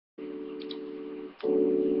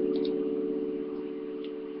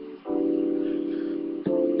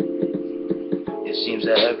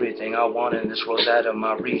seems that everything I want in this world's out of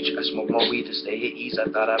my reach. I smoke more weed to stay at ease. I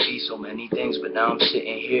thought I'd be so many things, but now I'm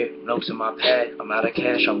sitting here, notes in my pad. I'm out of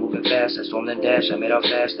cash, I'm moving fast. I stormed and dash, I made out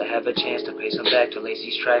fast to have a chance to pay some back, to lace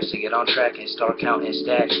these tracks, to get on track and start counting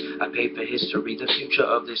stacks. I pay for history, the future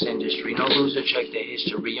of this industry. No loser, check the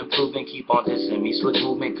history. Improving, keep on dissing me. Slick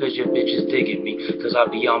movement, cause your bitch is digging me. Cause I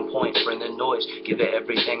be on point, bring the noise. Give it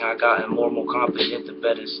everything I got and more confident, the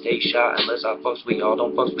better stay shot. Unless I fucks with y'all,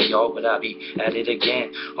 don't fucks with y'all, but I be at it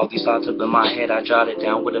again. All these thoughts up in my head, I jot it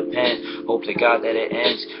down with a pen. Hope to God that it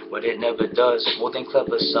ends, but it never does. More than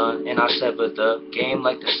clever, son, and I sever the game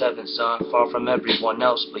like the seventh son. Far from everyone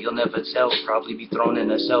else, but you'll never tell. Probably be thrown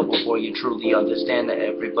in a cell before you truly understand that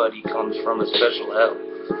everybody comes from a special hell.